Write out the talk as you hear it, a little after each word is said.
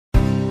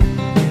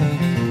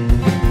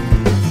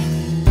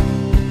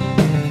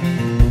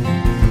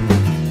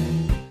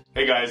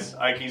guys,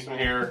 Ike Eastman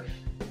here.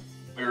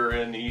 We're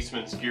in the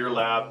Eastman's Gear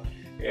Lab,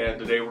 and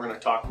today we're going to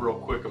talk real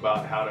quick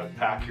about how to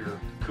pack your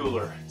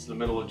cooler. It's the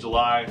middle of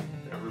July,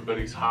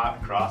 everybody's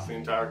hot across the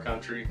entire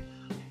country.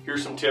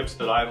 Here's some tips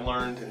that I've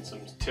learned and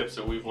some tips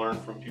that we've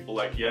learned from people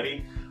like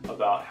Yeti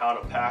about how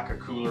to pack a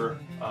cooler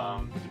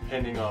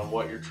depending on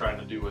what you're trying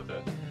to do with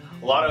it.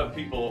 A lot of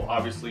people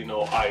obviously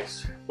know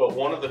ice, but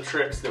one of the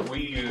tricks that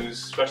we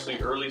use, especially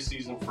early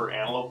season for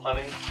antelope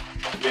hunting,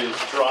 is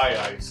dry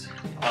ice.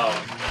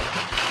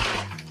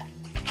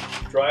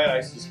 Dry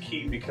ice is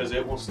key because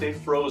it will stay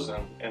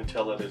frozen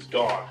until it is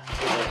gone.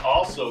 It will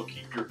also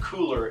keep your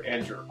cooler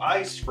and your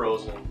ice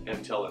frozen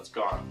until it's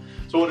gone.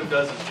 So what it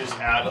does is just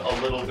add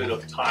a little bit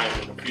of time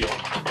in the field.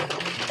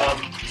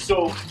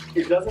 So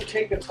it doesn't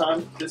take a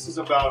ton. This is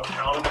about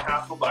 1.5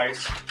 pounds of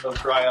ice, of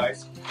dry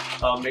ice.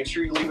 Make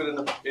sure you leave it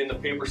in the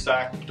paper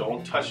sack.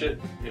 Don't touch it.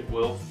 It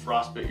will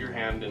frostbite your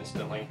hand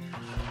instantly.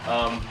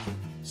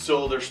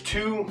 So there's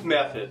two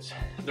methods.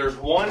 There's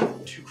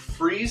one to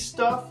freeze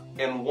stuff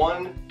and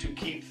one to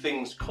keep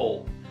things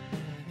cold.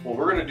 What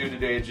we're going to do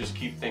today is just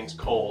keep things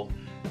cold.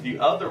 The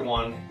other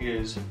one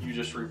is you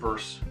just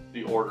reverse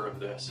the order of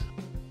this.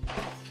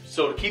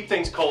 So to keep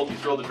things cold, you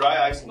throw the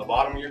dry ice in the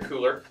bottom of your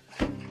cooler.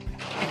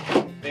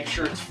 Make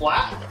sure it's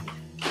flat.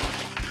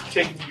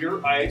 Take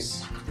your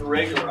ice, your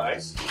regular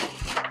ice.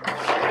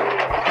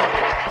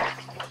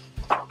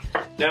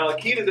 Now the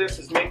key to this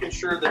is making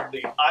sure that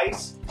the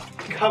ice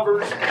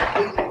covers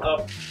completely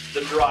up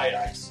the dry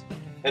ice.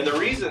 And the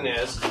reason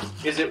is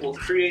it will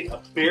create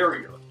a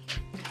barrier.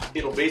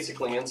 It'll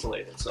basically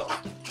insulate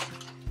itself.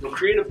 It'll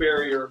create a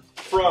barrier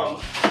from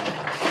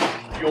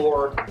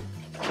your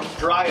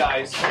dry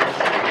ice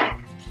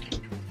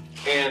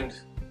and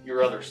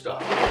your other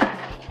stuff.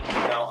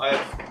 Now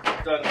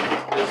I've done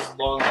this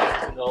long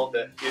enough to know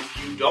that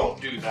if you don't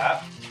do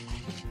that,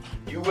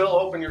 you will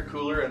open your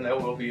cooler and there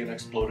will be an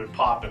exploded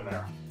pop in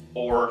there,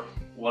 or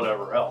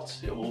whatever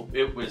else.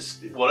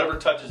 Whatever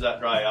touches that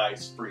dry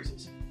ice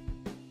freezes.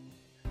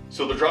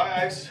 So the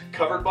dry ice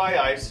covered by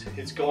ice,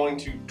 it's going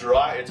to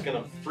dry, it's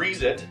going to freeze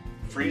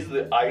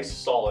the ice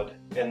solid,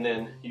 and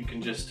then you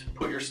can just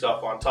put your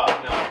stuff on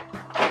top. Now,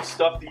 the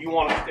stuff that you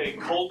want to stay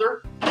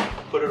colder,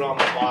 put it on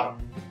the bottom.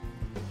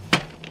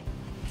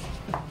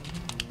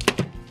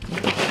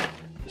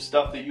 The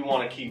stuff that you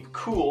want to keep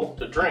cool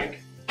to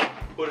drink,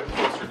 put it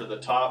closer to the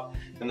top.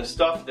 And the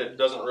stuff that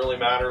doesn't really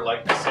matter,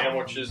 like the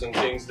sandwiches and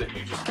things that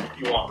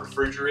you want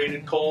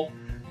refrigerated cold,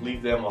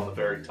 leave them on the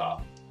very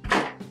top.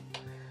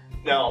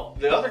 Now,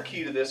 the other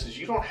key to this is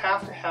you don't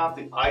have to have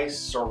the ice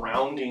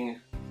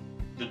surrounding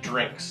the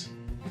drinks.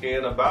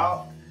 In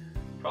about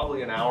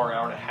probably an hour,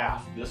 hour and a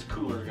half, this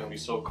cooler is going to be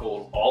so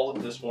cold, all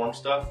of this warm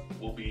stuff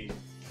will be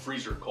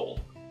freezer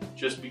cold,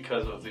 just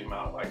because of the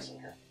amount of ice in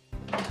here.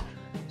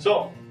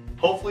 So,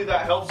 hopefully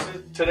that helps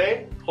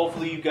today.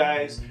 Hopefully you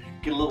guys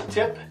get a little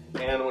tip,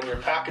 and when you're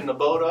packing the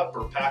boat up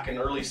or packing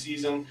early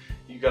season,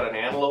 you got an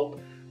antelope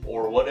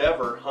or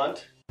whatever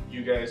hunt,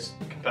 you guys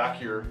can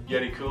pack your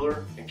Yeti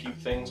cooler and keep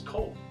things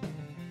cold.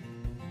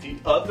 The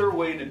other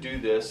way to do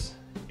this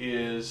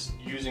is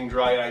using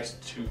dry ice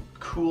to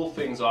cool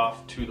things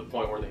off to the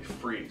point where they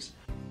freeze.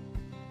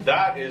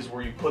 That is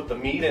where you put the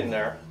meat in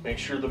there, make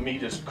sure the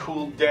meat is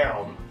cooled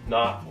down,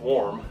 not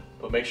warm,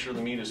 but make sure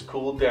the meat is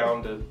cooled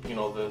down to,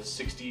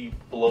 the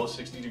below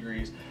 60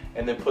 degrees,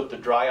 and then put the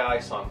dry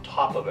ice on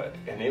top of it,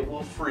 and it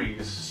will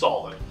freeze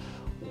solid,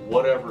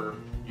 whatever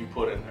you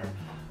put in there.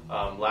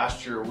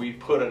 Last year we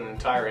put an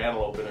entire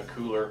antelope in a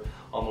cooler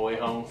on the way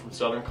home from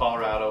southern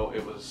Colorado.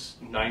 It was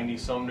 90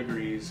 some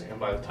degrees, and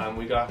by the time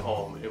we got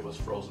home, it was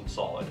frozen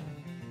solid.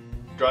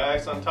 Dry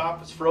ice on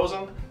top is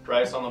frozen,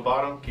 dry ice on the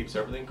bottom keeps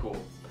everything cool.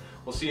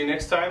 We'll see you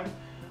next time.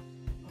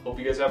 Hope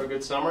you guys have a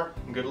good summer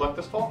and good luck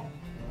this fall.